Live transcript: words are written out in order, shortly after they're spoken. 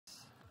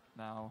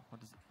Now,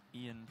 what does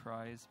Ian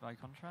prize by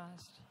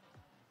contrast?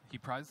 He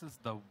prizes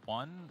the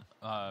one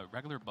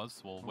regular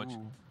Buzzwole, which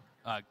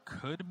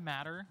could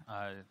matter.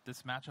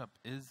 This matchup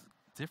is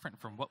different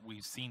from what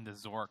we've seen the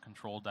Zora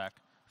control deck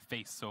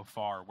face so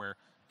far, where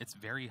it's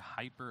very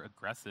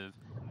hyper-aggressive,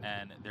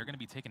 and they're going to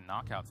be taking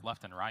knockouts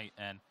left and right,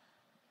 and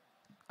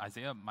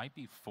Isaiah might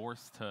be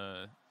forced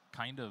to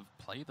kind of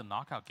play the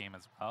knockout game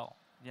as well.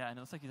 Yeah, and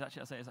it looks like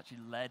Isaiah's actually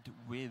led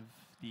with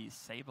the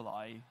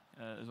Sableye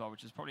as well,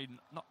 which is probably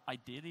not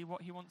ideally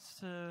what he wants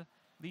to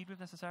lead with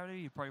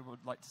necessarily. He probably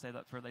would like to say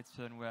that for a later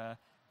turn where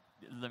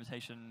the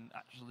limitation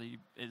actually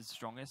is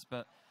strongest,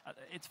 but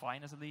it's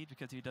fine as a lead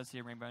because if he does see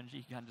a Rainbow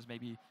Energy, he can just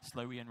maybe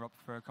slow Ian Robb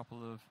for a couple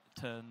of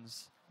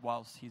turns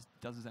whilst he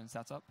does his own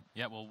setup.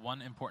 Yeah, well,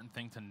 one important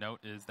thing to note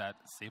is that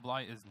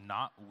Sableye is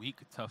not weak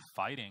to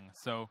fighting,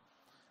 so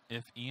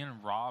if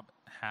Ian Robb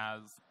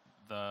has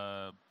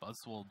the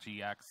Buzzwole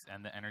GX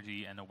and the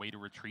energy and a way to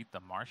retreat the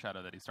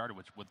Marshadow that he started,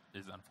 which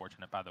is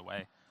unfortunate, by the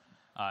way,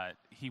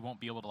 he won't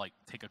be able to like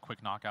take a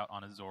quick knockout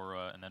on a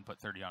Zora and then put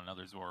 30 on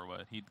another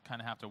Zora. He'd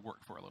kind of have to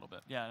work for a little bit.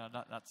 Yeah,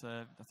 that's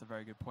a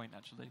very good point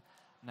actually.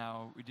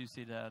 Now we do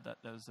see there that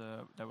there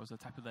was a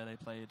Tapu Lele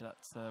played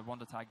that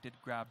Wonder Tag did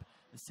grab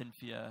the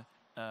Cynthia.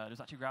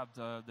 Just actually grabbed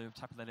the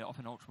Tapu Lele off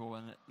an Ultra Ball,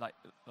 and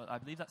I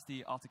believe that's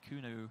the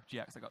Articuno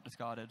GX that got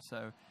discarded.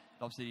 So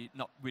obviously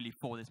not really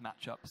for this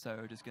matchup. So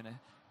just gonna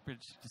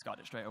discard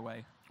it straight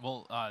away.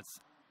 Well, I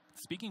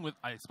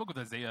spoke with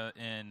Isaiah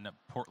in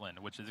Portland,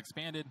 which is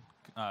expanded,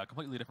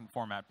 completely different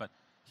format, but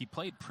he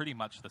played pretty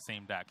much the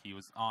same deck. He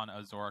was on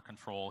a Zora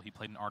control. He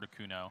played an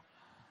Articuno.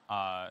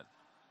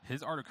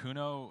 His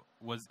Articuno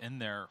was in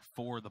there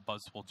for the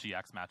Buzzwole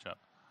GX matchup.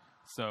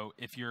 So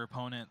if your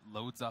opponent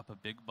loads up a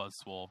big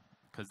Buzzwole,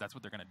 because that's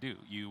what they're going to do,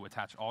 you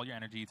attach all your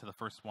energy to the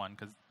first one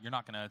because you're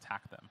not going to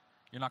attack them.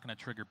 You're not going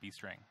to trigger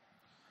B-String.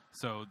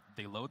 So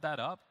they load that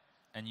up,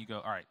 and you go,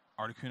 all right,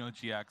 Articuno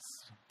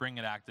GX, bring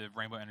it active,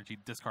 Rainbow Energy,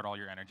 discard all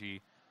your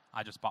energy.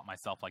 I just bought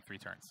myself like 3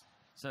 turns.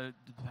 So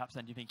perhaps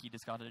then you think he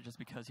discarded it just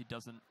because he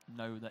doesn't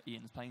know that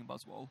Ian's playing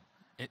Buzzwole?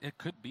 It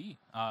could be,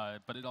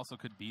 but it also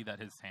could be that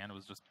his hand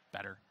was just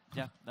better.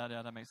 Yeah,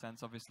 that makes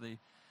sense, obviously.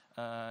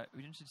 We're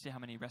interested to see how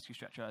many Rescue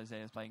Stretcher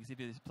Isaiah is playing. Because if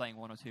he's playing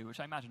 1 or 2, which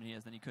I imagine he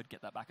is, then he could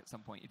get that back at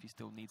some point if he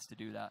still needs to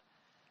do that.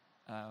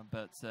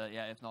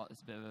 Yeah, if not,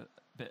 it's a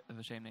bit of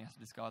a shame that he has to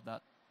discard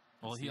that.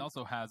 Well, he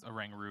also has a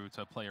Rangaroo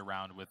to play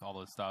around with all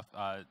this stuff.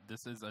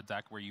 This is a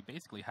deck where you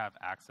basically have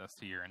access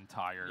to your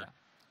entire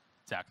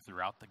deck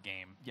throughout the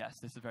game. Yes,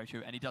 this is very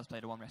true. And he does play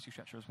the 1 Rescue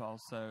Stretcher as well.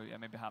 So yeah,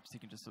 maybe perhaps he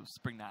can just sort of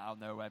spring that out of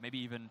nowhere. Maybe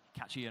even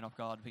catch Ian off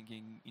guard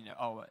thinking,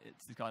 oh,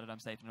 it's discarded, I'm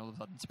safe. And all of a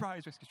sudden,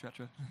 surprise, Rescue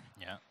Stretcher.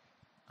 Yeah.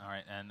 All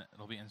right, and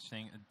it'll be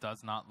interesting. It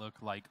does not look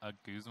like a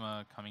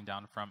Guzma coming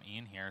down from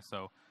Ian here.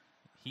 So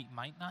he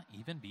might not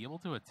even be able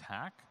to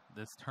attack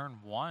this turn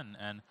 1.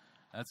 And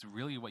that's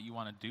really what you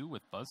want to do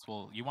with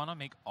Buzzwole. You want to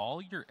make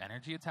all your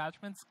energy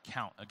attachments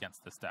count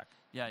against this deck.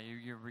 Yeah,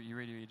 you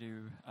really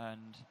do.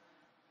 And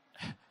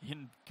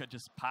Ian could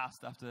just pass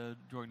after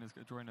drawing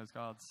those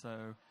cards.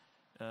 So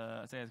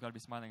Isaiah's got to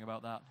be smiling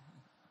about that.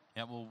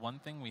 Yeah, well, one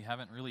thing we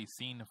haven't really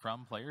seen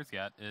from players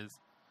yet is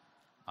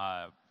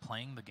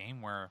playing the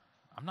game where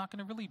I'm not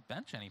going to really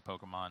bench any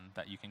Pokemon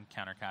that you can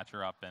counter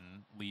Catcher up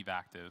and leave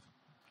active.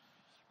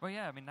 Well,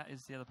 yeah, I mean, that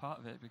is the other part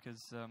of it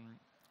because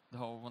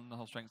one of the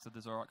whole strengths of the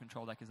Zoroark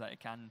control deck is that it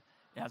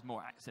has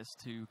more access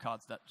to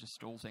cards that just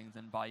stall things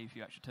and buy you a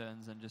few extra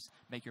turns and just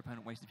make your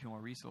opponent waste a few more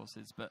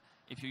resources. But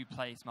if you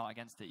play smart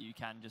against it, you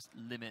can just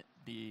limit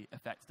the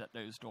effect that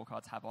those store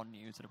cards have on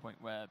you to the point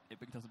where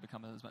it doesn't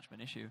become as much of an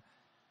issue.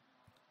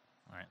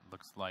 All right,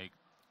 looks like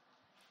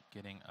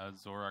getting a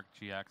Zoroark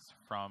GX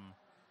from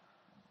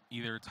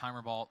either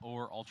Timer Ball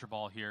or Ultra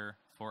Ball here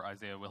for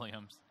Isaiah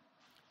Williams.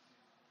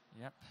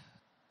 Yep.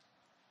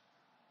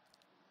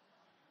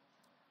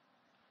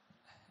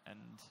 And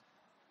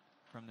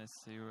from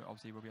this,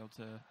 obviously we'll be able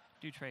to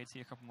do trades,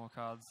 see a couple more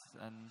cards,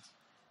 and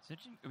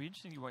it'll be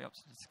interesting what he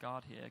opts to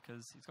discard here,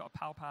 because he's got a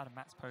Power Pad, a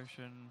Max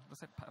Potion.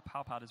 Looks like a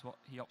Power Pad is what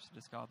he opts to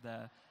discard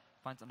there.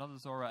 Finds another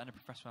Zora and a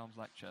Professor Elm's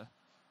Lecture.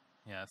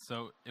 Yeah,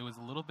 so it was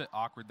a little bit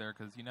awkward there,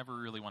 because you never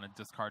really want to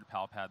discard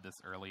Power Pad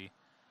this early.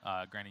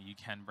 Granted, you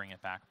can bring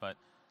it back, but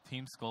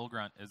Team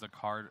Skullgrunt is a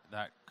card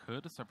that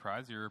could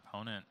surprise your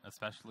opponent,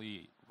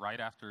 especially right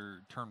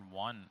after turn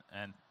 1,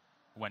 and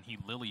when he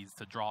lilies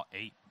to draw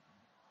 8.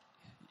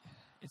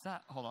 Is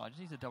that... Hold on, I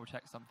just need to double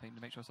check something to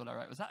make sure I saw that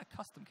right. Was that a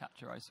Custom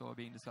Catcher I saw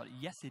being discarded?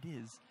 Yes, it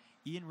is.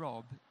 Ian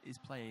Robb is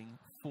playing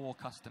 4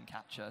 Custom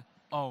Catcher.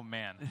 Oh,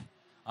 man.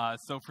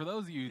 So for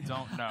those of you who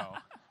don't know,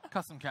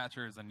 Custom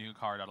Catcher is a new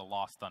card out of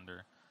Lost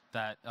Thunder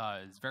that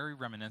is very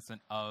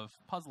reminiscent of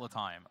Puzzle of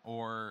Time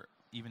or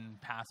even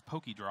past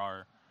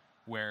Pokédrawer,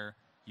 where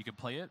you could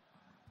play it,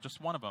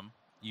 just one of them,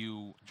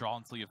 you draw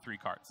until you have 3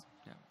 cards.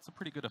 Yeah. It's a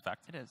pretty good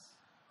effect. It is.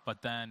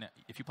 But then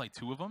if you play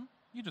 2 of them,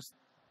 you just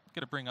get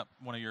to bring up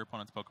one of your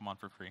opponent's Pokemon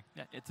for free.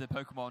 Yeah, it's a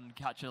Pokemon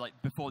catcher like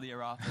before the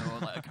errata or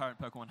like a current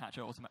Pokemon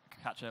catcher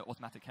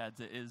automatic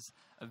heads. It is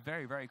a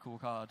very, very cool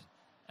card.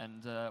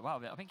 And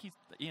wow, I think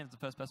Ian's the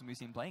first person we've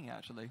seen playing it,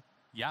 actually.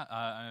 Yeah,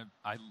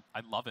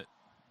 I love it.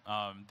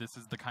 This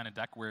is the kind of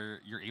deck where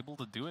you're able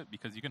to do it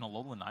because you can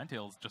Alola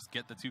Ninetales, just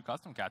get the 2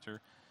 Custom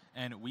Catcher.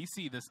 And we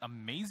see this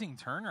amazing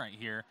turn right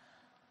here.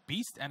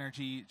 Beast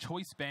Energy,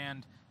 Choice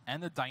Band,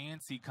 and the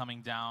Diancie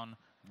coming down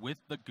with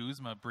the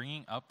Guzma,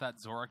 bringing up that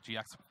Zoroark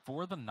GX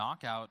for the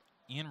knockout.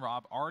 Ian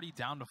Robb already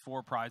down to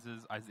 4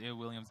 prizes. Isaiah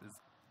Williams is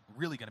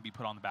really going to be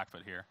put on the back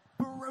foot here.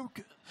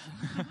 Broken.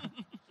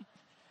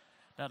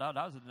 No, that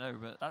was no,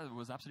 but that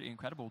was absolutely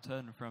incredible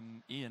turn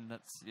from Ian.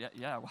 That's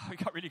yeah. I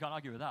really can't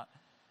argue with that.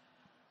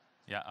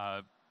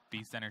 Yeah,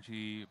 Beast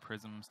Energy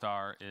Prism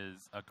Star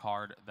is a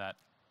card that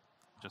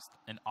just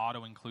an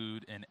auto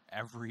include in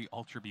every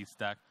Ultra Beast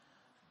deck.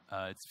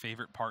 Its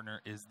favorite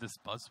partner is this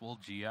Buzzwole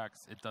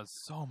GX. It does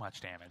so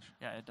much damage.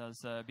 Yeah, it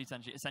does. Beast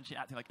Energy essentially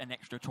acting like an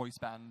extra choice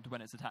band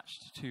when it's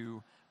attached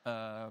to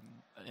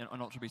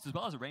an Ultra Beast, as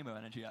well as a Rainbow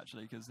Energy,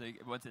 actually, because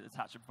once it's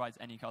attached, it provides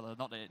any color.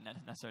 Not that it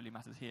necessarily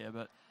matters here,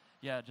 but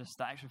yeah, just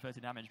that extra 30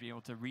 damage, being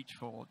able to reach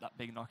for that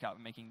big knockout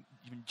and making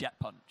even Jet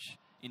Punch,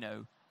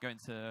 going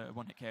to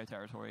one-hit KO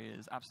territory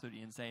is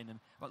absolutely insane. And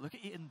but look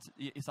at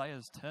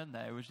Isaiah's turn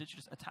there. It was literally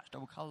just attach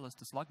double colorless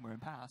to Slugma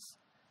and pass.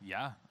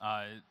 Yeah,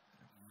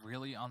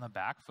 really on the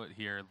back foot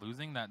here.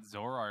 Losing that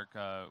Zoroark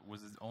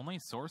was his only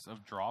source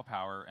of draw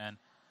power. And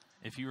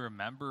if you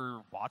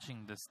remember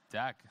watching this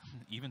deck,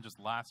 even just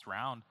last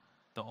round,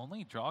 the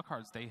only draw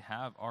cards they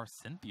have are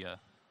Cynthia.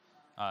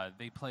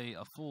 They play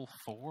a full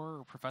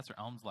 4 Professor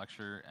Elm's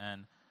Lecture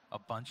and a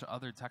bunch of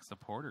other tech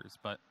supporters,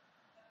 but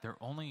their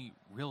only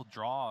real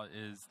draw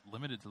is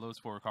limited to those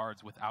 4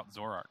 cards without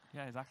Zoroark.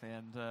 Yeah, exactly.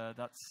 And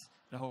that's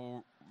the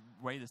whole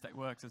way this deck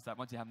works, is that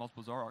once you have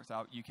multiple Zoroarks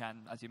out, you can,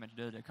 as you mentioned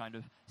earlier, kind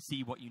of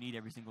see what you need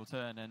every single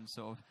turn and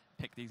sort of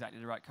pick exactly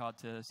the right card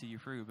to see you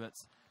through. But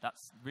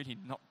that's really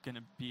not going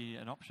to be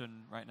an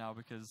option right now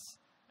because,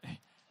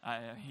 I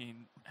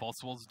mean...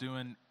 Buzzwole's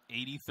doing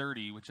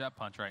 80-30 with Jet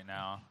Punch right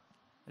now.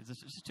 It's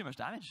just too much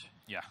damage.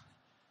 Yeah.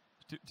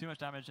 Too much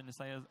damage, and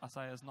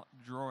Isaiah's not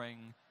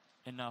drawing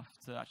enough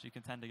to actually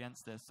contend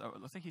against this. So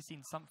it looks like he's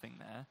seen something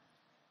there.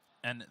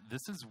 And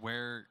this is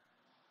where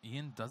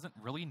Ian doesn't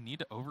really need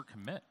to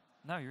overcommit.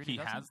 No, he really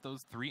doesn't. He has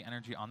those 3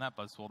 energy on that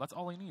Buzzwole. That's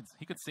all he needs.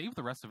 He could save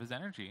the rest of his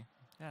energy.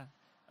 Yeah.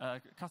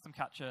 Custom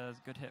Catcher,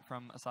 good hit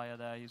from Isaiah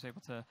there. He was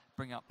able to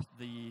bring up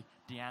the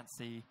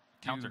Diancie.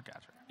 Counter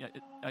Catcher.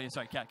 Yeah,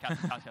 sorry, Counter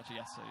Catcher,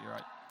 yes, so you're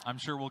right. I'm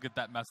sure we'll get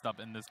that messed up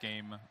in this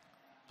game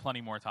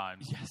plenty more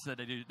times. Yes,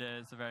 they do.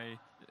 There's a very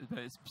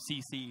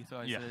CC,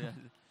 so yeah.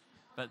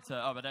 But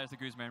there's the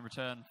Guzma in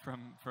return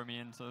from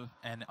Ian. So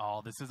and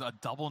this is a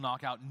double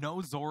knockout,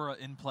 no Zora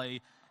in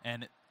play,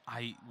 and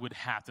I would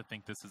have to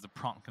think this is a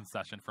prompt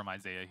concession from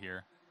Isaiah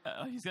here.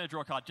 He's going to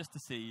draw a card just to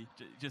see,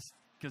 just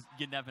because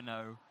you never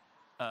know.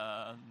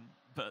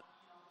 But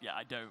yeah,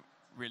 I don't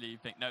really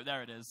think. No,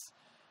 there it is.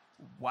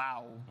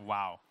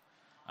 Wow.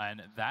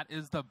 And that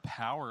is the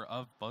power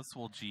of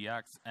Buzzwole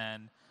GX,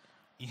 and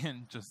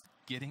Ian just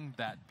getting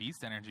that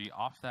Beast Energy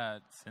off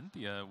that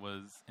Cynthia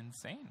was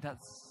insane.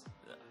 That's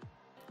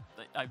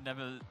I can't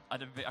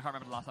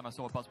remember the last time I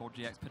saw a Buzzwole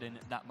GX put in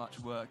that much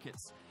work.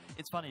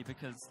 It's funny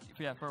because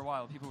for a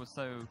while people were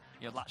so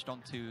latched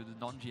onto the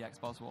non-GX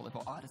Buzzwole. They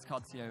thought, this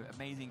card's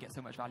amazing, get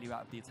so much value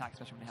out of the attack,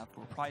 especially when you have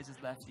 4 prizes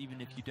left. Even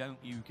if you don't,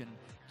 you can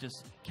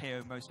just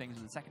KO most things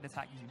with the second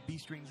attack using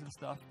beast strings and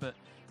stuff. But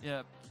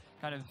yeah,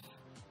 kind of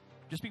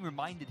just being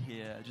reminded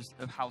here just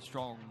of how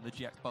strong the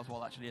GX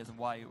Buzzwole actually is and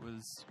why it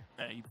was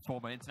a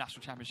former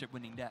international championship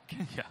winning deck.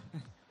 Yeah.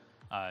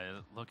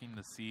 Looking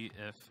to see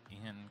if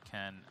Ian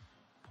can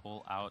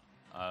pull out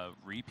a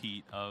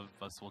repeat of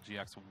Buzzwole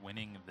GX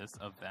winning this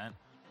event.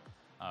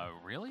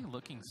 Really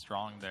looking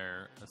strong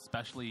there,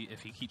 especially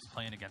if he keeps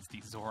playing against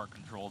these Zora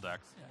control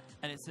decks. Yeah.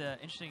 And it's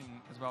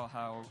interesting as well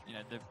how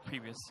the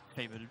previous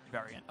favored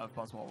variant of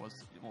Buzzwole was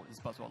this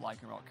Buzzwole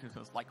Lycanroc,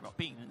 because Lycanroc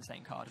being an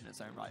insane card in its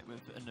own right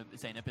with an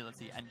insane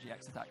ability and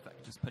GX attack that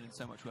could just put in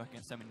so much work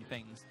against so many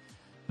things.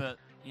 But,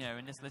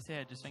 in this list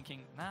here, just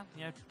thinking,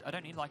 I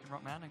don't need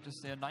Lycanroc, man. I can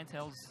just,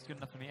 Ninetales is good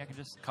enough for me. I can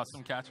just...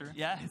 Custom Catcher?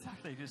 Yeah,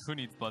 exactly. Who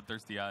needs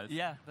Bloodthirsty Eyes?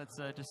 Yeah, let's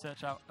just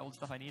search out all the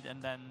stuff I need.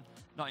 And then,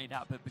 not only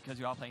that, but because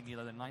you are playing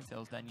Nilo and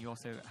Ninetales, then you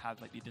also have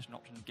the additional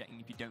option of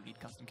getting, if you don't need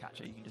Custom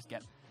Catcher, you can just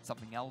get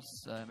something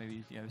else.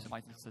 Maybe, some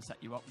items to set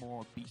you up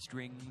more, beat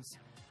strings,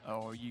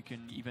 or you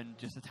can even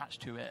just attach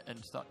to it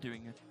and start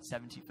doing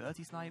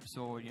 70-30 snipes,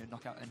 or,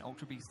 knock out an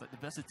Ultra Beast. Like, the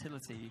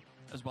versatility,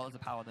 as well as the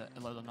power that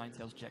Alola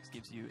Ninetales GX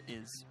gives you,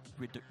 is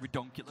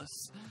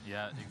redonkulous.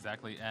 Yeah,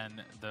 exactly.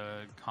 And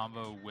the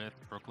combo with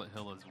Brooklet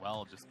Hill as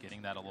well, just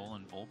getting that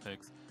Alolan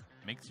Vulpix,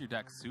 makes your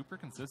deck super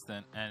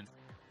consistent. And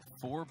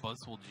for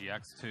Buzzwole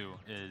GX too,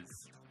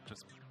 is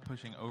just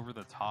pushing over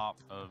the top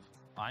of,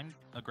 I'm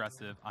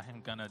aggressive, I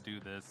am gonna do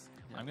this,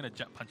 I'm gonna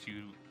Jet Punch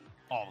you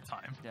all the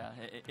time. Yeah,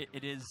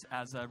 it is,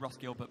 as Ross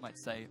Gilbert might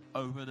say,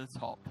 over the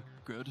top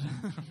good.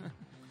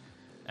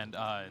 And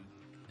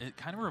it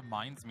kind of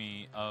reminds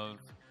me of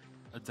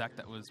a deck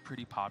that was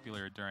pretty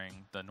popular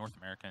during the North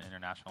American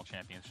International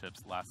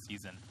Championships last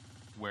season,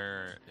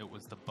 where it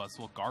was the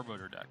Buzzwole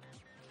Garbodor deck,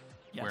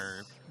 yes.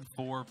 where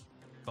 4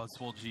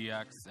 Buzzwole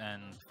GX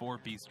and 4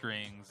 Beast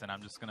Rings, and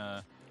I'm just going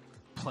to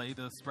play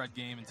the spread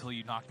game until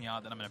you knock me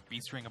out, then I'm going to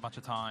Beast Ring a bunch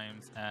of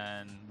times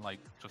and, like,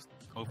 just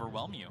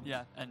overwhelm you.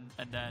 Yeah, and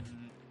then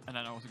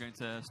I'm also going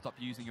to stop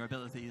using your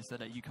abilities so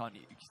that you can't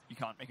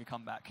make a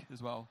comeback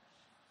as well.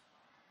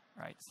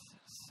 Right,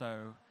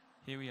 so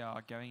here we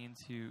are going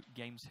into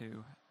game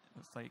 2.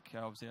 Looks like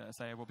obviously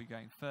Isaiah will be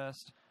going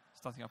first,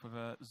 starting off with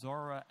a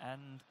Zora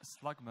and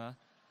Slugma.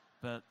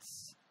 But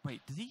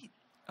wait, does he?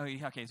 Oh,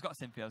 okay, he's got a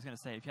Cynthia. I was going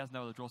to say, if he has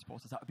no other draw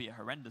supporters, that would be a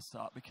horrendous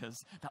start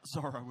because that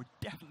Zora would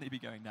definitely be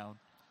going down.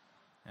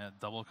 Yeah,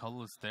 double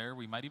colorless there.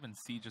 We might even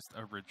see just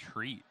a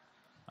retreat.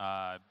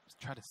 Try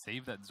to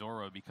save that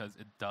Zora because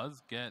it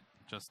does get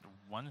just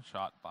one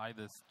shot by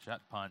this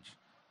Jet Punch.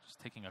 Just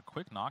taking a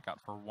quick knockout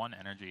for 1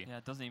 energy. Yeah,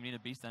 it doesn't even need a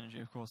beast energy,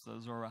 of course. The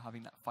Zora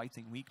having that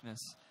fighting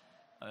weakness.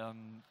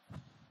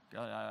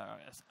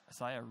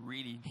 Isaiah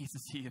really needs to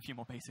see a few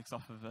more basics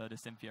off of the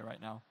Cynthia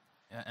right now.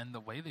 Yeah, and the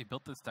way they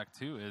built this deck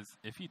too is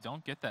if you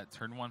don't get that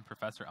turn 1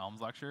 Professor Elm's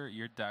Lecture,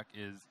 your deck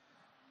is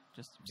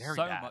just very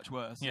so bad. much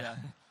worse. Yeah.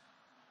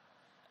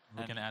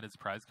 Looking at his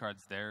prize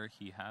cards there,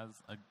 he has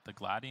the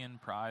Gladian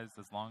prize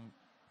as long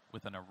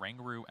with an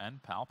Oranguru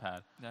and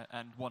Palpad. Yeah,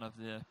 and one of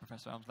the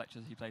Professor Elm's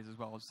lectures he plays as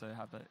well, so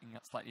have a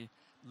slightly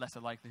lesser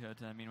likelihood.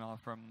 Meanwhile,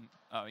 from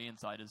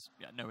Ian's side is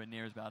nowhere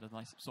near as bad. A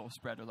nice sort of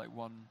spread of like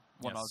one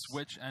odds.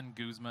 Switch and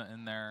Guzma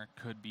in there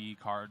could be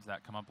cards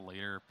that come up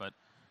later, but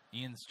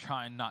Ian's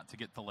trying not to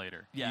get to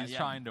later. Yeah, he's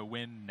trying to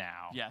win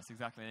now. Yes,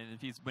 exactly. And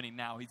if he's winning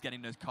now, he's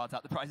getting those cards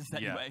out the prizes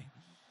anyway.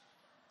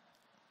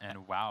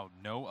 And wow,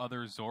 no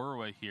other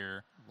Zorua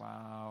here.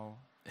 Wow.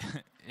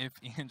 If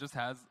Ian just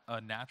has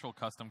a natural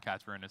custom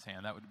catcher in his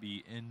hand, that would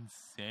be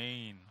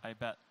insane. I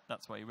bet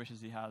that's what he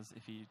wishes he has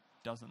if he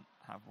doesn't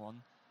have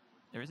one.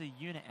 There is a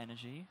unit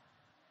energy,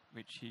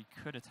 which he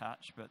could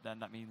attach, but then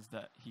that means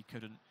that he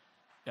couldn't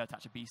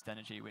attach a beast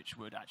energy, which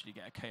would actually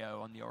get a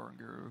KO on the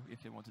Oranguru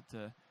if he wanted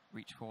to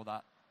reach for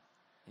that.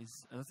 It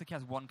looks like he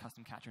has 1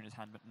 custom catcher in his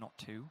hand, but not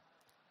 2.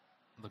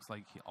 Looks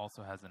like he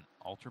also has an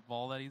Ultra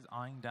Ball that he's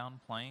eyeing down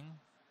playing.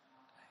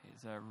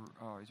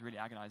 He's really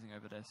agonizing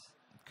over this.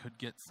 Could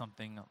get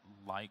something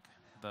like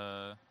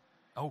the...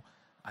 Oh,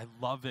 I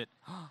love it.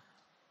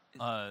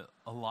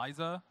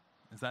 Eliza?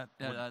 Is that...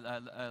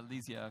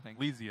 Lesia, I think.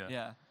 Lesia.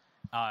 Yeah.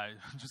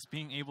 Just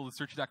being able to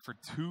search your deck for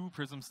 2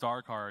 Prism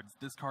Star cards.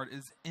 This card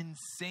is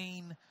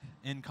insane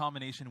in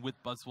combination with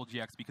Buzzwole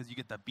GX because you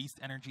get the Beast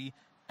Energy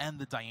and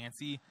the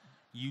Diancie.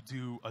 You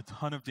do a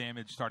ton of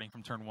damage starting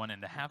from turn 1,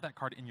 and to have that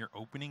card in your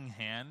opening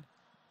hand,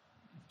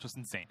 just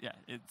insane. Yeah,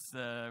 it's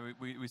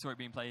we saw it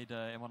being played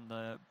in one of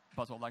the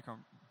Buzzwole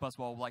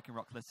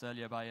Lycanroc lists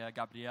earlier by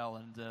Gabriel,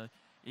 and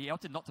he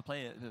opted not to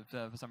play it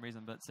for some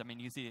reason. But I mean,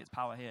 you see its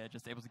power here,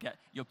 just able to get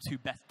your 2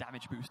 best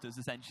damage boosters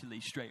essentially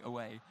straight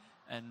away,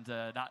 and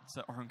that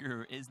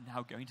Oranguru is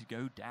now going to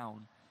go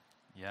down.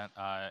 Yeah,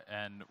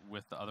 and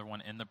with the other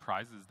one in the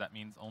prizes, that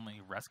means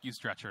only Rescue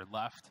Stretcher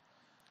left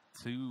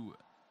to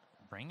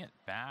bring it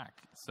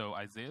back. So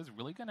Isaiah's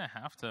really going to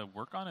have to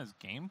work on his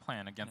game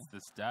plan against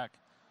this deck.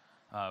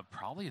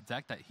 Probably a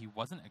deck that he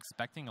wasn't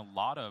expecting a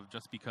lot of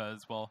just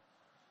because, well,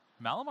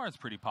 Malamar is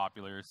pretty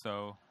popular,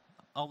 so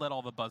I'll let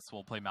all the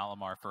Buzzwole play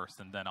Malamar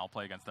first, and then I'll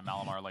play against the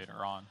Malamar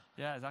later on.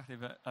 Yeah, exactly.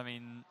 But, I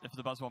mean, if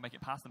the Buzzwole make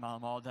it past the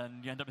Malamar, then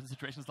you end up in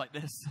situations like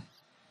this.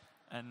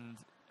 And,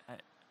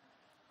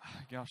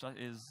 gosh, that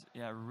is,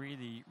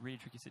 really, really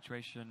tricky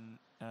situation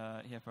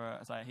here for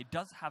Isaiah. He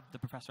does have the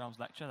Professor Elm's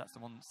Lecture. That's the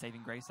one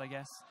saving grace, I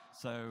guess.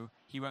 So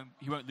he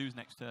won't lose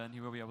next turn. He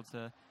will be able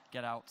to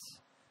get out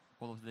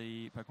all of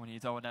the Pokemon he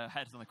needs. Oh, and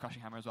heads on the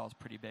Crushing Hammer as well is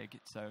pretty big.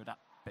 So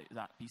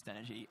that Beast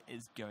Energy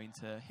is going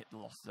to hit the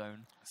Lost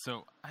Zone.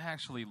 So I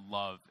actually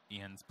love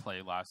Ian's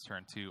play last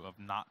turn, too, of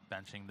not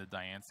benching the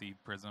Diancie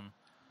Prism.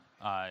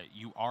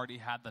 You already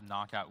had the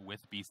knockout with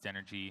Beast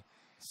Energy.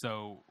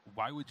 So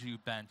why would you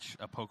bench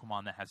a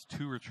Pokemon that has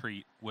 2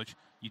 Retreat, which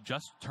you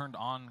just turned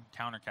on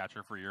Counter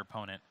Catcher for your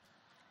opponent?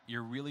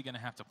 You're really going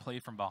to have to play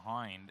from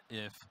behind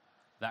if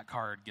that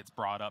card gets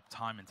brought up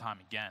time and time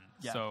again.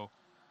 Yeah. So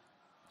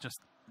just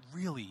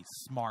really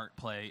smart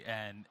play,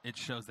 and it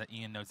shows that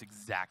Ian knows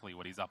exactly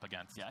what he's up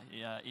against.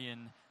 Yeah,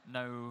 Ian,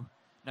 no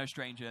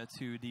stranger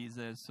to these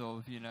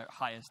sort of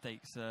higher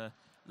stakes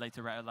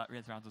later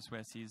rounds of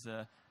Swiss. He's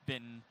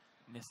been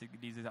in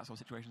these exact sort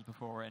of situations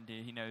before, and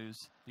he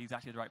knows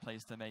exactly the right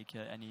plays to make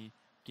at any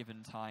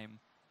given time.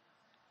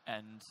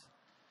 And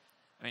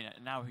I mean,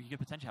 now he could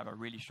potentially have a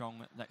really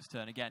strong next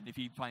turn. Again, if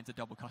he finds a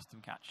double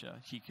custom catcher,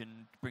 he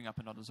can bring up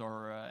another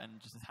Zora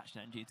and just attach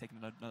an energy, take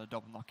another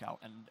double knockout,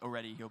 and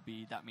already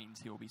that means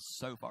he will be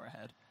so far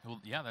ahead. Well,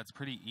 yeah, that's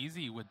pretty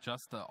easy with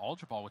just the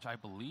Ultra Ball, which I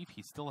believe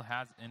he still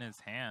has in his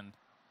hand.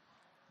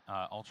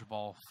 Ultra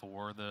Ball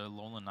for the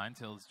Alolan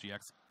Ninetales GX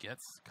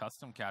gets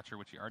custom catcher,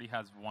 which he already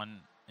has 1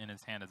 in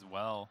his hand as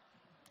well.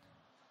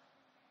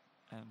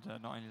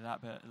 And not only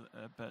that,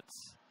 but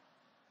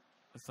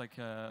it's like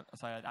I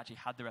actually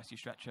had the Rescue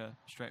Stretcher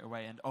straight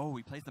away, and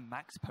he plays the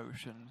Max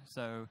Potion,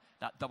 so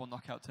that double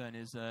knockout turn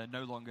is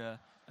no longer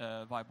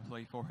a viable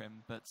play for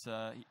him. But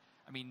I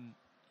mean,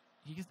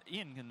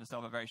 Ian can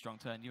still have a very strong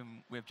turn,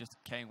 even with just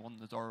KOing one of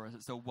the Zoras.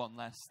 It's still one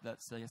less that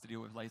he has to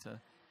deal with later.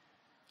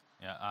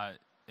 Yeah,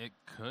 it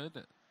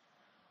could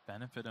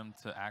benefit him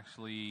to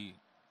actually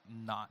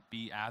not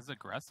be as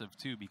aggressive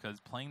too, because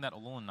playing that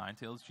Alolan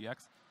Ninetales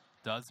GX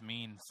does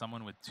mean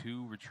someone with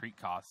 2 retreat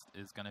costs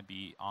is going to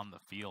be on the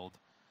field,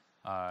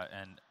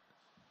 and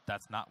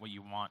that's not what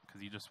you want,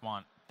 because you just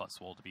want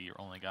Buzzwole to be your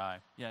only guy.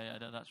 Yeah,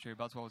 that's true.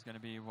 Buzzwole is going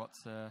to be what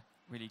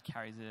really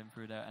carries him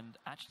through there, and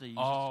actually, you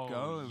oh just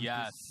go.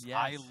 Yes,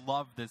 I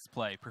love this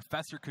play.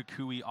 Professor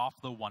Kukui off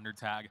the Wonder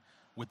Tag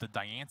with the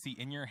Diancie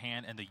in your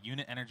hand and the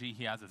unit energy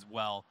he has as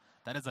well.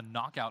 That is a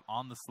knockout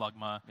on the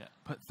Slugma. Yeah.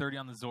 Put 30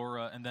 on the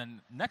Zora, and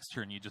then next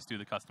turn you just do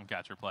the custom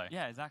catcher play.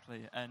 Yeah,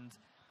 exactly. And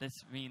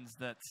this means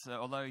that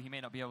although he may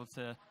not be able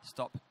to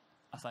stop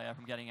Asaya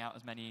from getting out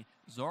as many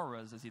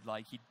Zoras as he'd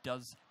like, he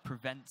does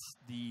prevent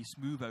the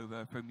smooth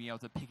over from being able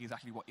to pick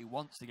exactly what he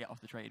wants to get off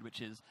the trade,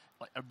 which is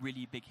like a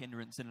really big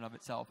hindrance in and of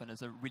itself, and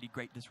is a really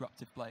great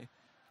disruptive play.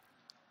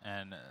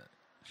 And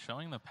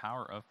showing the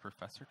power of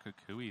Professor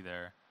Kukui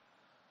there.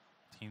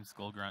 Team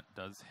Skullgrunt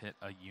does hit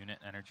a unit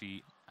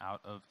energy out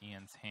of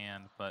Ian's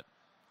hand, but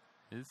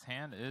his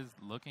hand is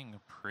looking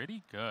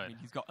pretty good. I mean,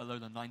 he's got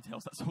Alolan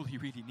Ninetales. That's all he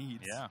really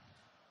needs. Yeah.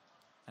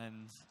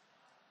 And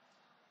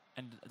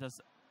does...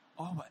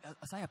 Oh, but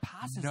Asaya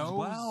passes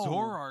no as well.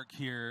 Zoroark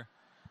here.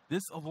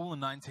 This Alolan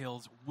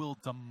Ninetales will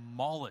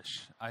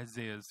demolish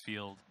Isaiah's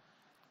field,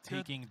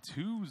 taking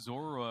 2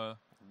 Zora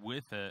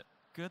with it.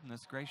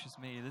 Goodness gracious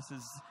me, this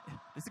is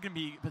going to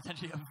be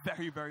potentially a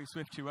very, very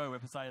swift 2-0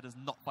 if Asaya does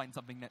not find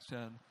something next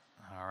turn.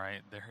 All right,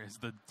 there is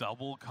the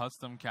double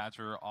custom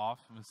catcher off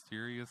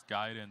Mysterious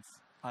Guidance.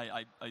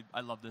 I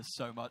love this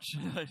so much.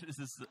 This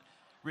is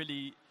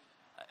really...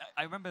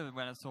 I remember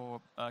when I saw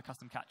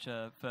custom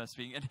catcher first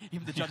being... And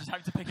even the judges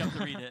having to pick up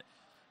to read it.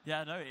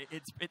 Yeah, no,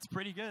 it's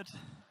pretty good.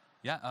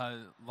 Yeah,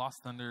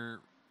 Lost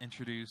Thunder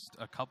introduced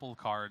a couple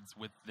cards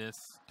with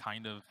this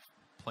kind of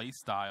play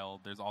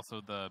style. There's also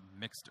the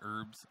mixed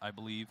herbs, I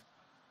believe,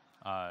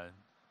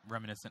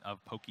 reminiscent of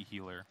Poke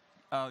Healer.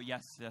 Oh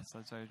yes, that's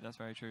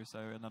very true. So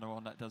another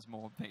one that does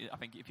more. I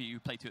think if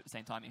you play 2 at the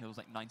same time, it heals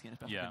like 90 in a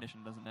special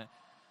condition, doesn't it?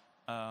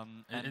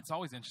 And it's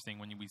always interesting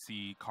when we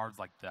see cards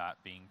like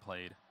that being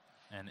played.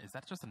 And is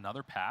that just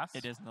another pass?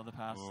 It is another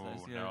pass. Oh,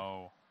 There's,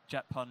 no.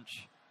 Jet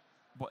Punch.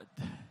 What?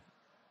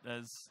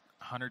 There's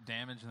 100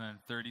 damage and then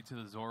 30 to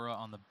the Zora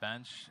on the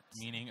bench,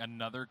 meaning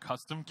another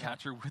custom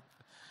catcher with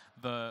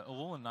the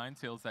Alolan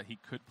Ninetales that he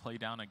could play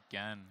down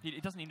again. He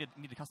doesn't need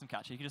a custom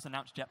catcher. He can just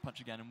announce Jet Punch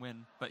again and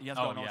win. But he has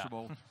got an Ultra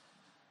Ball.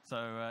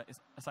 So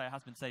Asaya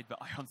has been saved,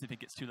 but I honestly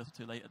think it's too little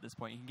too late at this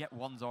point. He can get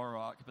 1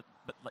 Zoroark, but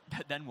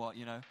then what,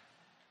 you know?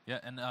 Yeah,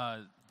 and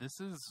this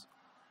is...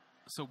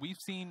 So we've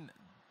seen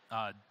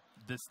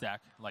this deck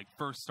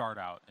first start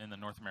out in the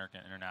North American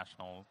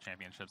International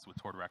Championships with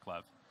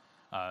Tordoreklev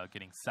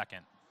getting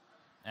 2nd.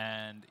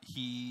 And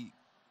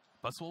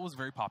Buzzwole was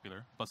very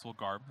popular. Buzzwole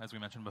Garb, as we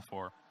mentioned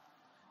before.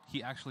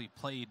 He actually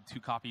played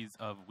 2 copies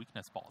of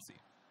Weakness Policy.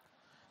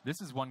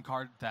 This is one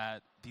card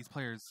that these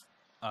players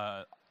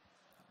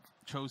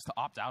chose to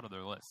opt out of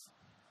their list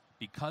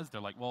because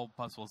they're like, well,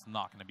 Buzzwole's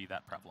not going to be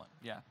that prevalent.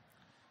 Yeah.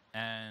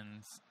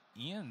 And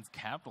Ian's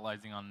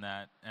capitalizing on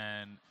that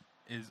and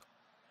is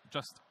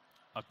just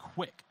a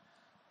quick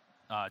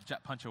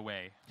Jet Punch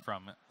away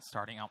from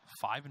starting out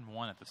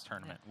 5-1 at this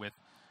tournament with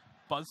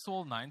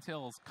Buzzwole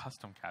Ninetales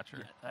custom catcher.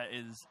 Yeah, that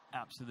is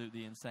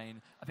absolutely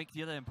insane. I think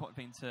the other important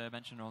thing to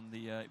mention on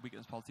the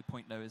weakness policy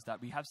point, though, is that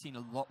we have seen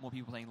a lot more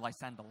people playing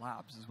Lysander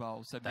Labs as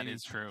well. So that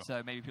is true.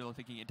 So maybe people are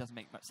thinking it doesn't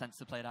make much sense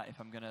to play that if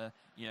I'm going to,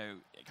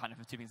 kind of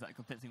have 2 things that are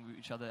conflicting with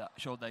each other.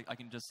 Sure, I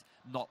can just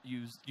not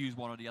use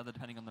one or the other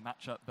depending on the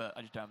matchup, but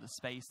I just don't have the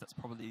space. That's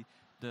probably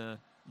the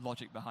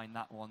logic behind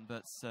that one.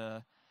 But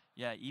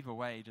yeah, either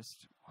way,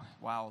 just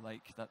wow,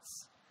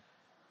 that's...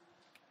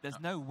 There's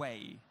no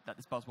way that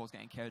this Buzzwole is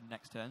getting carried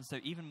next turn. So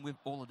even with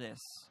all of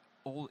this,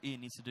 all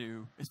Ian needs to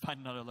do is find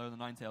another Alolan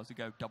Ninetales to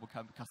go double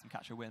custom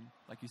catcher win,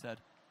 like you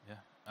said.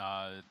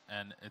 Yeah,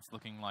 and it's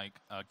looking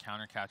like a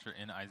counter catcher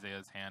in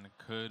Isaiah's hand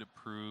could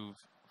prove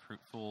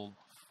fruitful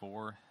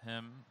for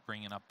him,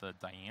 bringing up the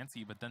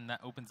Diancie, but then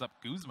that opens up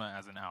Guzma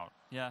as an out.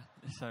 Yeah,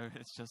 so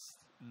it's just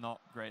not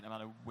great no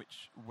matter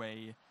which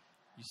way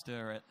you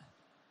stir it.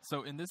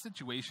 So in this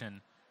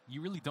situation,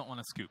 you really don't want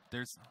to scoop.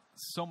 There's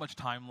so much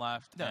time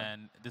left,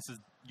 and this is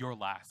your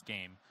last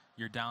game.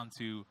 You're down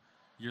to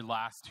your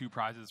last 2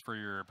 prizes for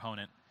your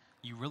opponent.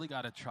 You really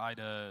got to try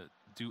to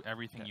do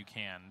everything you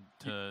can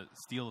to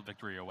steal a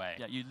victory away.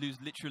 Yeah, you lose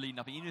literally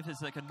nothing. Even if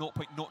it's like a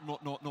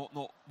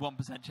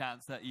 0.00001%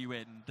 chance that you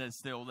win,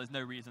 there's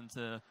no reason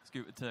to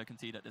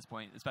concede at this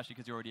point, especially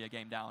because you're already a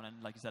game down,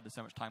 and like you said, there's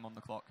so much time on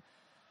the clock.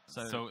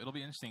 So it'll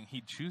be interesting.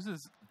 He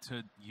chooses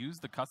to use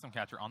the custom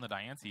catcher on the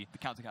Diancie. The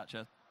counter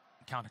catcher.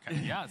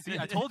 Yeah, see,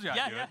 I told you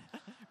I'd do it.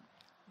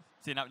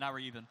 See, now we're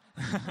even.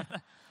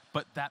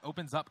 But that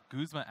opens up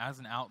Guzma as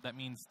an out. That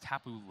means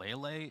Tapu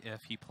Lele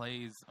if he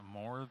plays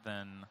more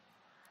than...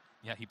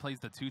 Yeah, he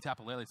plays the 2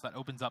 Tapu Lele, so that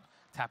opens up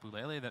Tapu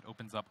Lele, that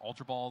opens up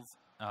Ultra Balls,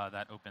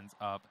 that opens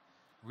up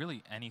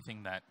really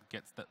anything that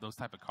gets those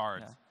type of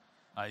cards.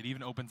 Yeah. It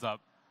even opens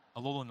up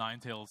Alola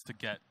Ninetales to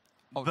get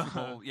Ultra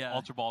Ball, yeah.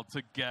 Ultra Ball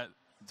to get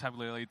Tapu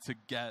Lele to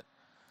get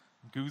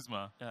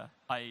Guzma. Yeah,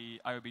 I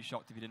would be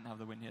shocked if he didn't have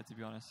the win here, to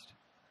be honest.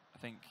 I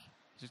think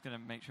he's just going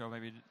to make sure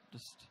maybe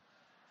just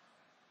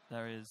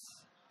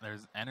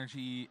There's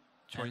energy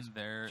choice in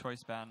there.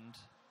 Choice band.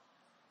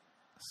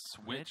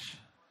 Switch.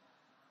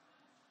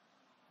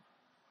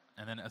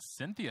 And then a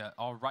Cynthia.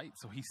 All right,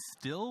 so he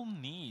still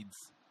needs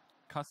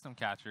Custom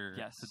Catcher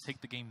to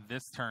take the game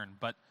this turn,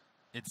 but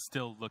it's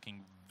still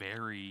looking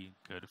very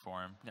good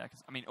for him. Yeah,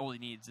 because, I mean, all he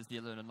needs is the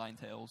Alolan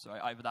Ninetales, so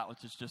either that or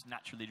just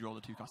naturally draw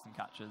the 2 Custom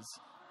Catchers.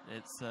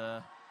 It's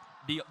the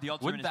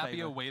odds Wouldn't are in his that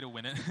be a favor. way to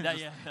win it?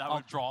 Yeah,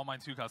 I'll draw my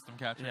 2 Custom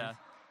Catchers. Yeah,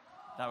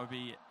 that would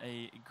be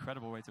an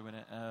incredible way to win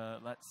it.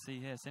 Let's see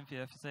here.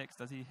 Cynthia for 6.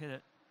 Does he hit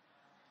it?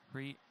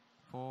 3,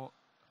 4,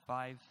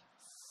 5,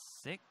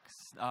 6?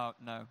 Oh,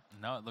 no.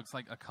 No, it looks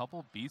like a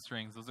couple Beast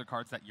Rings. Those are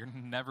cards that you're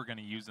never going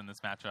to use in this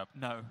matchup.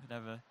 No,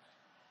 never.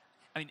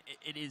 I mean,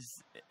 it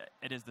is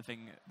the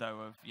thing, though,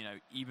 of,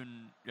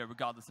 even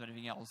regardless of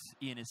anything else,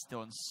 Ian is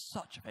still in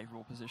such a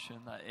favourable position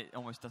that it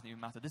almost doesn't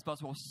even matter. This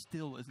Buzzwole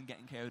still isn't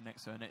getting KO'd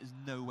next turn. There is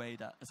no way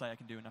that Asaya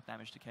can do enough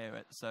damage to KO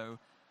it. So,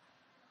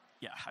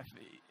 yeah,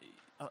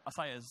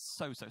 Asaya is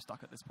so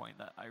stuck at this point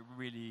that I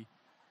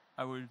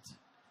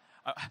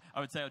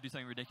would say I'll do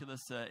something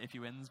ridiculous if he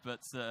wins,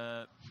 but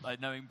like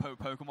knowing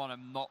Pokemon,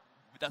 I'm not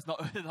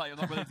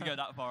willing to go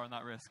that far on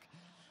that risk.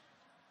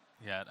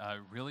 Yeah,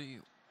 really,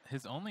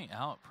 his only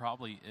out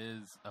probably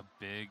is a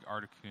big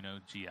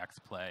Articuno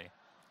GX play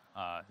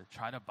to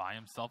try to buy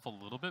himself a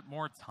little bit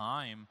more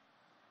time,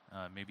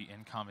 maybe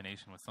in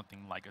combination with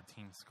something like a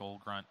Team Skull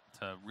Grunt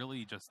to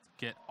really just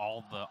get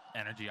all the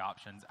energy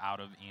options out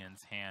of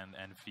Ian's hand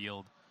and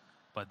field.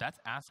 But that's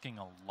asking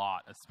a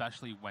lot,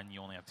 especially when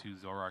you only have 2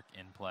 Zoroark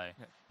in play.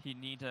 Yeah. He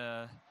need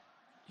to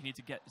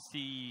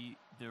see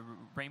the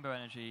Rainbow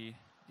Energy,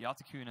 the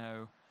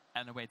Articuno,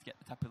 and a way to get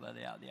the Tapu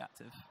Lele out of the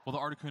active. Well, the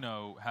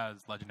Articuno has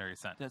Legendary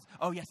Ascent.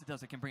 Oh, yes, it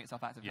does. It can bring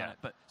itself active. Yeah.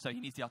 But so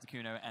he needs the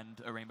Articuno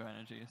and a Rainbow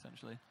Energy,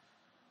 essentially.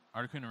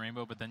 Articuno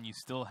Rainbow, but then you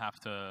still have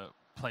to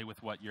play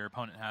with what your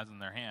opponent has in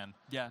their hand.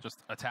 Yeah. Just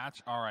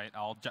attach. All right,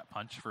 I'll Jet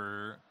Punch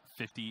for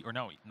 50, or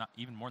no, not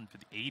even more than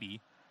 50,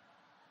 80.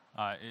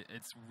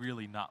 It's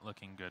really not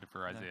looking good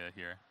for Isaiah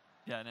here.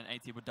 Yeah, and then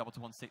 80 would double to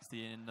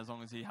 160, and as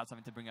long as he had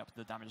something to bring up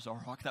the damage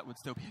Zoroark, that would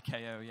still be a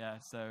KO, yeah,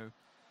 so...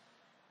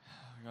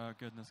 Oh,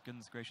 goodness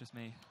gracious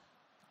me.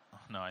 Oh,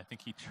 no, I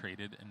think he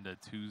traded into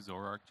 2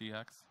 Zoroark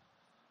GX.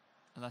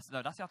 No, that's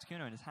the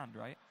Articuno in his hand,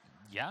 right?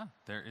 Yeah,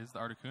 there is the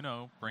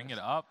Articuno. Bring it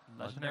up.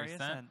 Legendary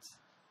Ascent.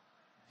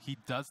 He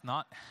does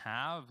not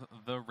have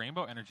the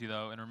Rainbow Energy,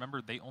 though, and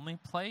remember, they only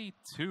play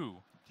 2.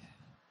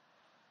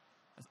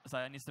 So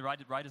he needs to ride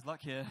his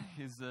luck here,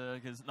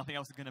 because nothing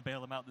else is going to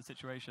bail him out of the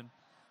situation.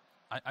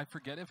 I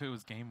forget if it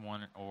was game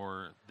 1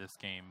 or this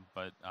game,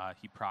 but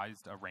he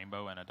prized a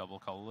Rainbow and a double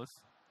colorless.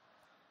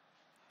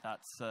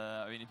 That's,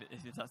 I mean,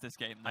 if that's this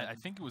game, then... I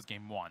think it was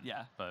game 1.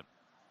 Yeah. But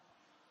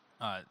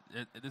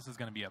this is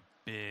going to be a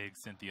big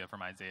Cynthia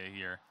from Isaiah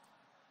here.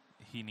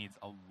 He needs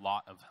a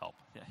lot of help.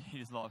 Yeah, he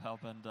needs a lot of help,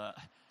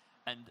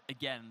 and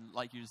again,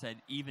 like you said,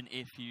 even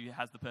if he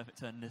has the perfect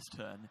turn this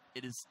turn,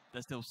 there's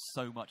still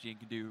so much Ian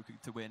can do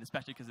to win,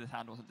 especially because his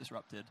hand wasn't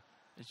disrupted.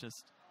 It's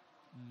just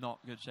not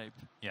good shape.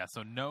 Yeah,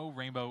 so no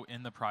Rainbow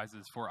in the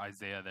prizes for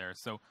Isaiah there.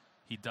 So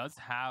he does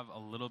have a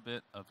little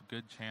bit of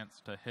good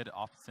chance to hit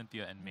off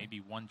Cynthia and maybe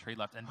 1 trade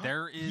left. And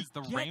there is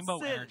the Rainbow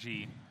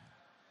Energy.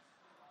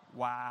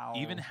 Wow.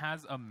 Even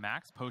has a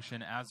Max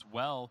Potion as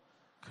well.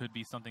 Could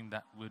be something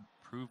that would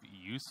prove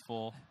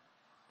useful.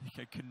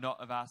 He could not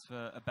have asked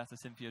for a better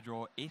Cynthia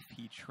draw if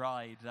he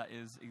tried. That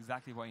is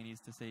exactly what he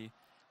needs to see.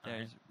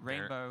 There's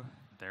Rainbow.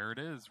 There it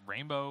is.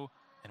 Rainbow.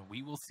 And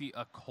we will see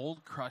a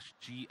Cold Crush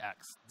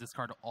GX.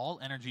 Discard all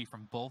energy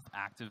from both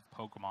active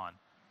Pokemon.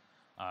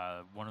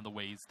 One of the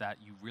ways that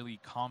you really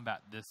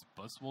combat this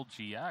Buzzwole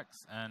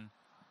GX. And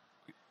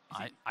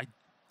I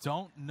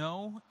don't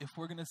know if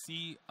we're going to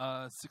see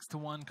a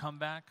 6-1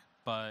 comeback,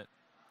 but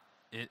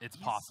it's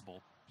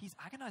possible. He's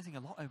agonizing a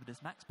lot over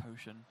this Max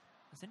Potion.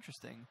 That's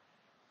interesting.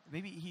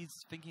 Maybe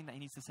he's thinking that he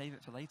needs to save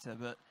it for later,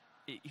 but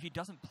if he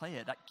doesn't play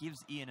it, that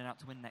gives Ian an out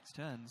to win next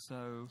turn,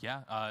 so...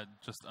 Yeah,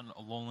 just an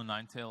Alolan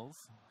Ninetales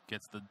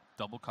gets the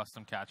double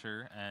Custom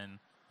Catcher, and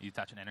you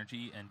attach an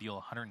energy and deal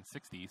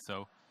 160,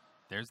 so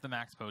there's the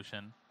Max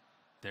Potion,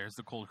 there's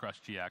the Cold Crush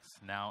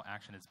GX, now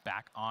action is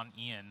back on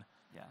Ian.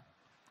 Yeah.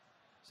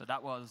 So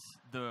that was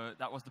the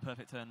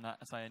perfect turn that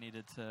Asaya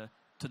needed to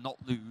not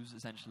lose,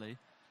 essentially,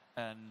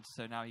 and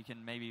so now he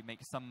can maybe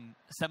make some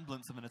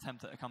semblance of an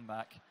attempt at a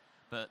comeback,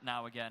 but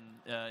now again...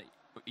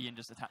 Ian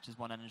just attaches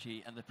 1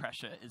 energy, and the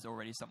pressure is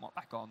already somewhat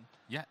back on.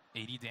 Yeah,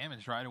 80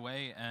 damage right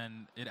away,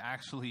 and it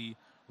actually,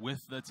 with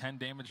the 10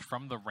 damage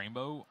from the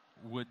Rainbow,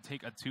 would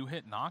take a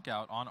 2-hit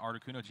knockout on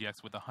Articuno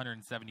GX with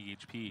 170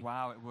 HP.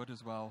 Wow, it would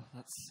as well.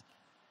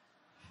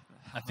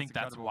 I think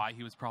that's why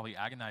he was probably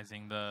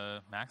agonizing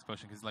the Max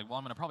Potion, because he's like, well,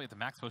 I'm going to probably hit the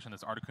Max Potion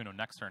this Articuno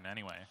next turn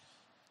anyway.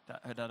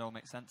 That all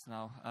makes sense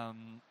now.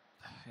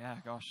 Yeah,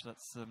 gosh,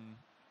 that's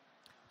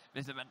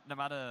no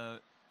matter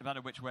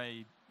which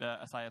way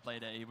Asaya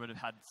played it, he would have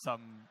had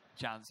some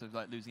chance of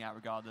like losing out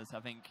regardless. I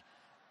think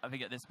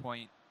at this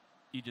point,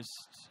 you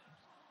just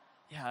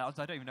I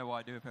don't even know what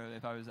I'd do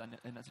if I was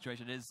in that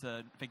situation. It is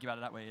thinking about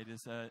it that way. It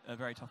is a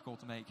very tough call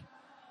to make.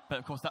 But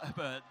of course,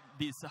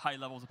 these high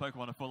levels of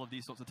Pokemon are full of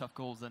these sorts of tough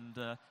calls, and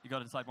you got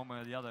to decide one way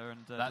or the other.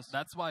 And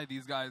that's why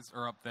these guys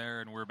are up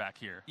there and we're back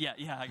here. Yeah,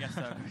 I guess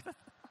so.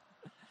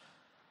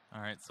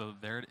 All right, so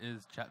there it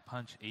is. Jet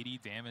Punch, 80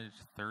 damage,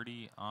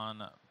 30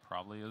 on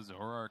probably a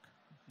Zoroark.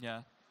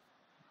 Yeah,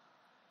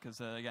 because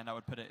again, that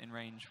would put it in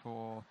range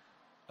for.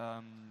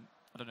 I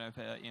don't know if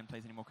Ian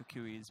plays any more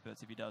Kukuis, but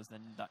if he does,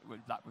 then that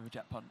with a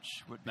Jet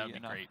Punch would be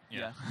enough. Great.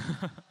 Yeah.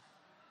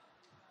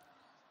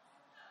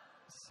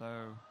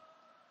 So,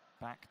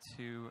 back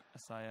to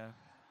Asaya,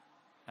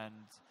 and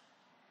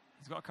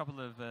he's got a couple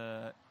of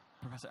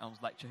Professor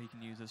Elm's lecture he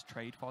can use as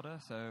trade fodder.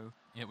 So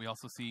yeah, we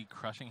also see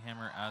Crushing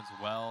Hammer as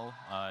well.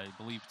 I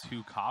believe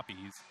 2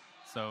 copies,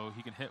 so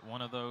he can hit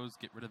one of those,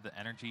 get rid of the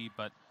energy,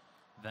 but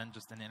then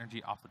just an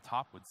energy off the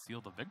top would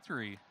seal the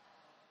victory.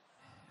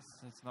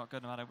 It's not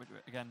good no matter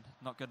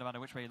not good no matter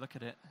which way you look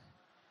at it.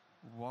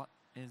 What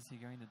is he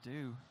going to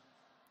do?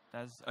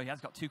 He has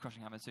got 2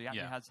 Crushing Hammers, so he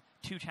actually has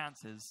 2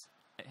 chances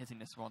at hitting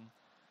this one.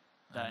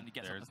 And he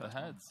gets there's up the the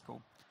heads. One.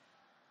 Cool.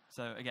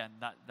 So again,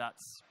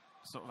 that's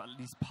sort of at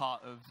least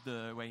part of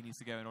the way he needs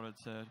to go in order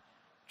to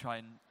try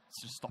and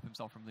just stop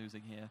himself from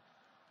losing here.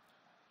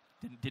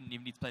 Didn't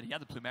even need to play it. He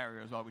had the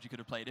Plumeria as well, which he could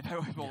have played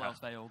if all else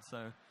failed.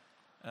 So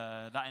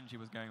that energy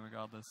was going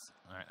regardless.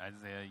 All right,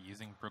 Isaiah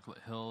using Brooklet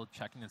Hill,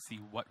 checking to see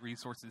what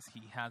resources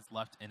he has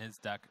left in his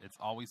deck. It's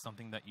always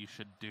something that you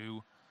should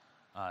do.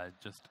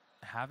 Just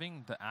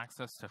having the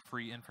access to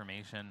free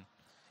information,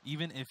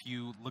 even if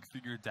you look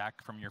through your deck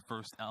from your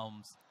first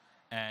Elms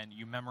and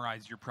you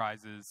memorize your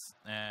prizes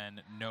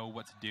and know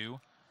what to do,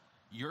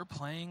 you're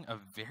playing a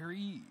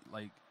very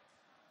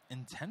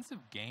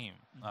intensive game.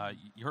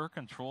 You're a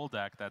control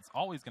deck that's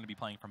always going to be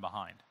playing from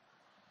behind,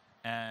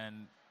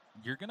 and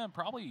you're gonna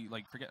probably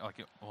forget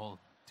well,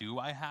 do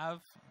I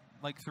have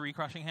 3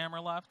 Crushing Hammer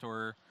left,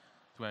 or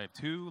do I have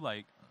 2?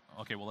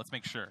 Okay, well, let's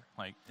make sure.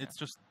 It's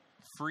just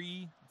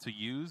free to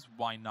use.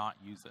 Why not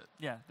use it?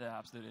 Yeah,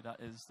 absolutely.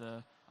 That is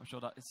I'm sure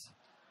that is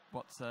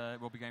what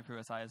will be going through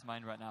Asaya's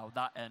mind right now.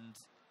 That, and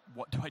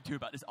what do I do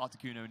about this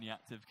Articuno only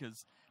active?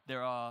 Because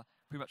there are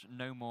pretty much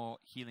no more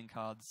healing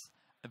cards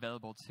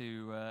available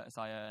to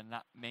Asaya, and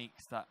that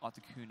makes that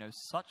Articuno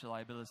such a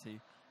liability.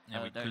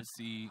 Yeah, we could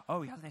see...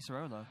 Oh, he has an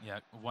Acerola. Yeah,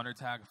 Wonder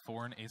Tag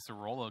for an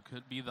Acerola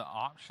could be the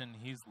option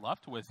he's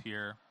left with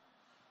here.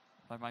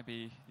 That might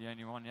be the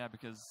only one, yeah,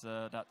 because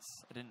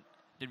that's... I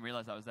didn't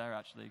realize that was there,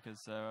 actually,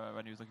 because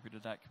when he was looking through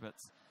the deck, but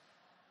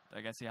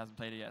I guess he hasn't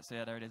played it yet. So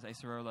yeah, there it is,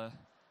 Acerola.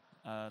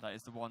 That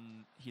is the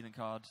one healing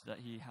card that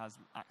he has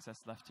access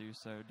left to,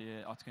 so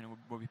the Articuno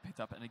will be picked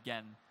up, and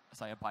again,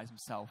 Asaya buys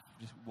himself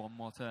just one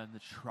more turn to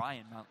try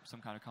and mount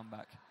some kind of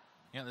comeback.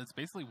 Yeah, that's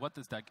basically what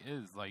this deck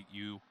is.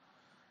 You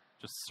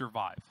just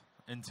survive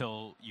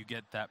until you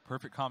get that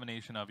perfect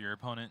combination of your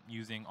opponent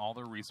using all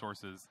their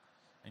resources,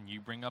 and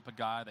you bring up a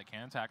guy that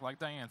can attack like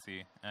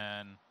Diancie,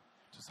 and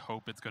just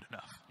hope it's good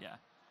enough. Yeah.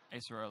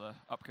 Acerola,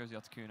 up goes the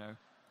Articuno,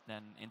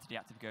 then into the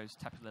active goes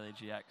Tapu Lele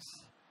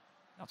GX.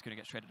 Articuno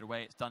gets traded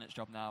away, it's done its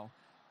job now,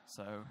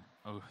 so...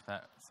 Oh,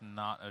 that's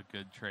not a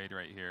good trade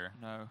right here.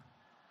 No.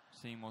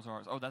 Seeing more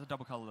Zoroarks. Oh, that's a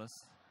double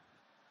colorless.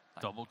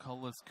 Double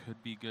colorless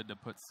could be good to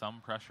put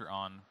some pressure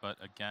on, but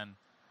again,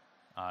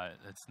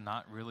 it's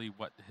not really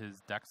what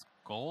his deck's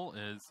goal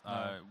is.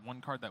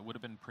 One card that would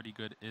have been pretty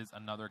good is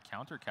another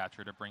counter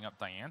catcher to bring up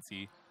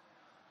Diancie.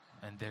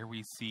 And there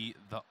we see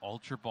the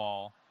Ultra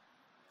Ball.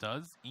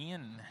 Does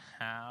Ian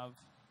have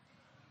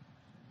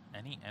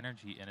any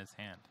energy in his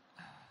hand?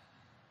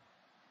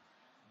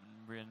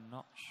 We're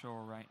not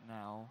sure right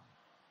now.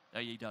 Oh,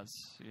 he does.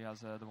 He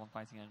has the one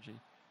fighting energy.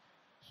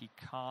 He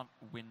can't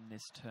win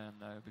this turn,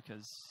 though,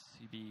 because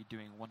he'd be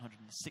doing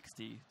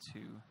 160 to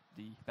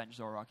the bench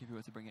Zoroark if he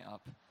were to bring it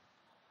up.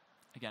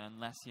 Again,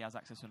 unless he has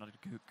access to another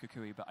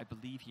Kukui, but I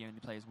believe he only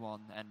plays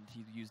one, and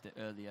he used it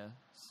earlier,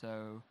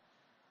 so...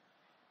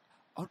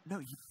 Oh, no,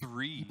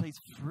 he plays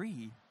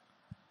 3.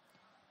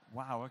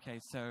 Wow, okay,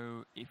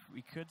 so if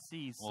we could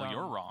see some... Well,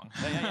 you're wrong.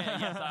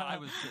 Yes, I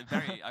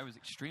was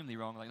extremely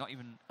wrong, not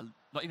even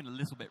a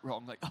little bit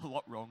wrong, a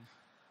lot wrong.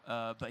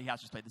 But he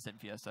has just played the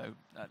Cynthia, so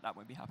that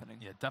won't be happening.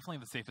 Yeah, definitely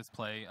the safest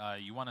play.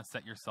 You want to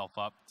set yourself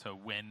up to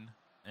win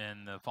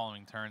in the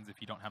following turns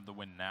if you don't have the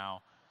win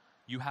now.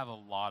 You have a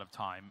lot of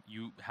time.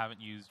 You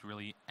haven't used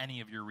really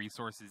any of your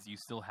resources. You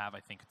still have, I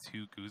think,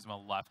 2 Guzma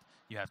left.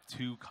 You have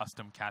 2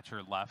 custom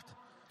catcher left.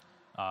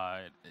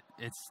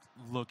 It's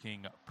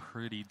looking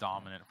pretty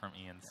dominant from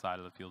Ian's side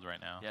of the field right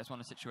now. Yeah, it's one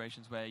of the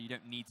situations where you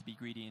don't need to be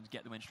greedy and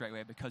get the win straight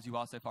away because you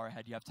are so far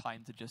ahead. You have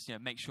time to just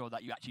make sure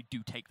that you actually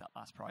do take that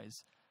last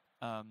prize.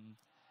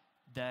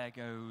 There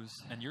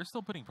goes... And you're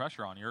still putting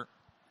pressure on. You're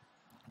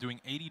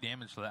doing 80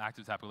 damage to the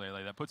active Tapu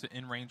Lele. That puts it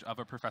in range of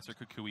a Professor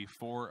Kukui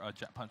for a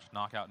Jet Punch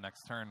knockout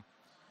next turn.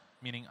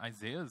 Meaning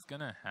Isaiah's going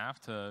to have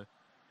to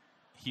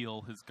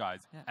heal his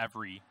guys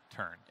every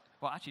turn.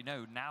 Well, actually,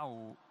 no.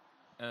 Now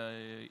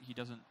he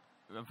doesn't.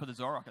 For the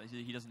Zoroark,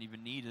 he doesn't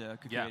even need a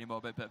Kukui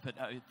anymore. But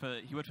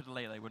he would for the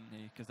Lele, wouldn't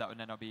he? Because that would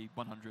then not be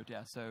 100.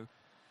 Yeah. So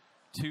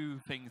 2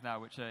 things now,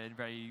 which are in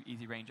very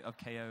easy range of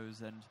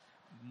KOs and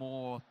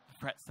more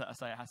threats that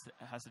Asaya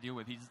has to deal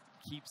with. He just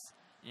keeps.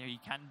 He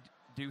can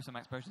do some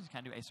explosions, he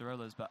can do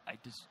Acerolas, but I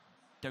just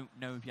don't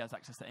know if he has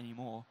access to any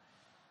more.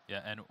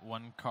 Yeah, and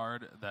one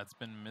card that's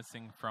been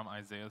missing from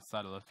Isaiah's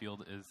side of the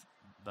field is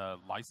the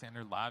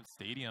Lysander Labs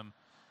Stadium.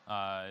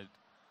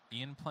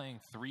 Ian playing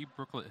 3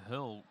 Brooklet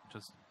Hill,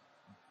 just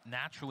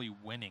naturally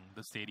winning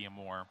the Stadium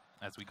War,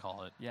 as we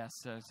call it. Yes,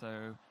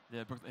 so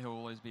the Brooklet Hill will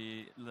always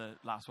be the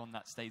last one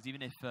that stays,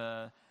 even if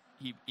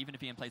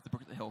Ian plays the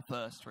Brooklet Hill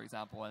first, for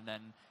example, and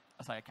then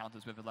Asaya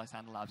counters with the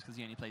Lysander Labs because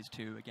he only plays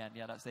 2. Again,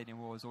 yeah, that Stadium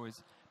War is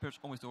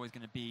almost always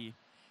going to be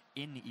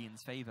in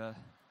Ian's favor.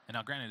 And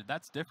now, granted,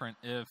 that's different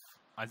if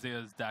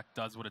Isaiah's deck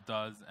does what it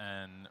does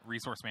and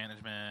resource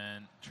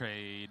management,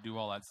 trade, do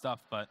all that stuff,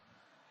 but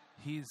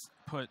he's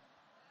put...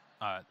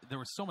 there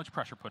was so much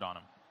pressure put on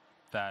him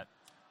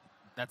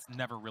that's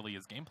never really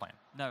his game plan.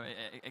 No,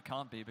 it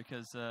can't be,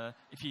 because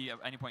if he at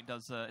any point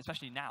does,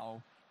 especially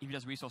now, if he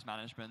does resource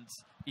management,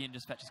 Ian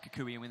just fetches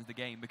Kukui and wins the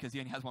game because he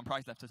only has 1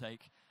 prize left to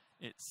take.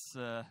 It's,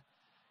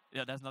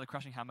 there's another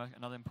Crushing Hammer,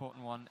 another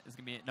important one. Is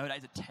going to be, no, that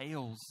is a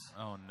Tails.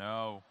 Oh,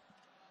 no.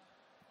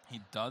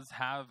 He does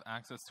have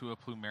access to a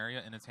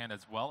Plumeria in his hand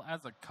as well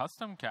as a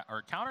custom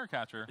counter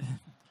catcher.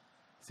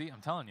 See, I'm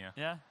telling you.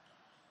 Yeah.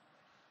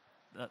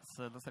 That's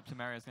looks like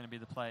Plumeria is going to be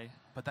the play.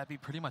 But that'd be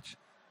pretty much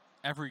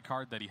every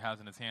card that he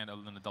has in his hand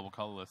other than the double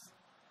colorless.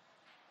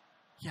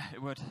 Yeah,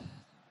 it would.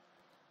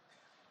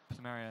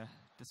 Plumeria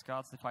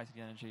discards the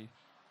fighting energy.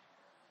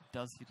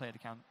 Does he play the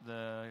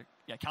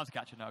counter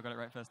catcher? No, I got it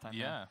right first time.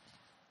 Yeah.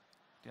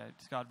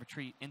 Discard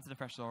retreat into the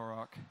fresh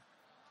Zoroark.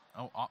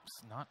 Oh,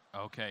 ops, not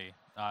okay.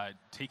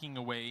 Taking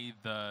away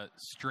the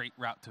straight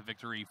route to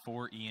victory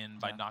for Ian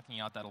by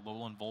knocking out that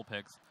Alolan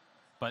Vulpix.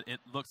 But it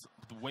looks,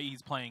 the way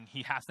he's playing,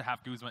 he has to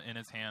have Guzma in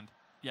his hand.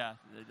 Yeah.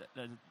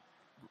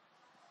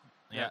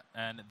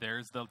 And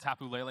there's the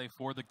Tapu Lele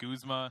for the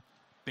Guzma.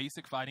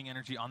 Basic fighting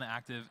energy on the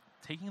active.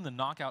 Taking the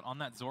knockout on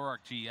that Zoroark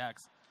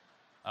GX.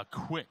 A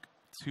quick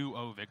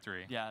 2-0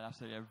 victory. Yeah,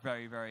 absolutely. A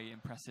very, very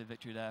impressive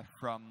victory there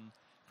from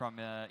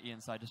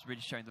Ian's side. Just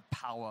really showing the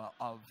power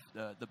of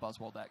the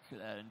Buzzwole deck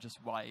and just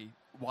why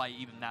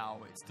even now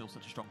it's still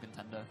such a strong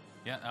contender.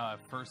 Yeah,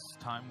 first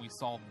time we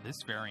saw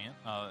this variant,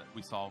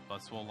 we saw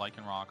Buzzwole,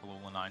 Lycanroc,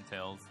 Alolan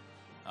Ninetales,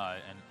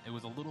 and it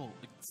was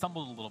it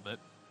stumbled a little bit,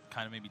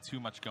 kind of maybe too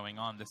much going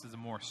on. This is a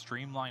more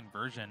streamlined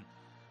version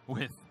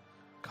with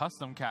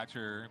Custom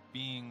Catcher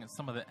being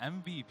some of the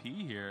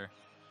MVP here.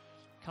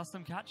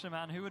 Custom Catcher,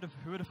 man, who would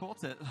have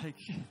thought it? Like,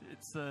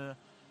 it's who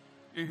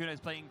knows,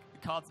 playing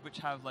cards which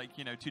have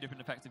 2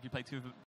 different effects if you play 2 of them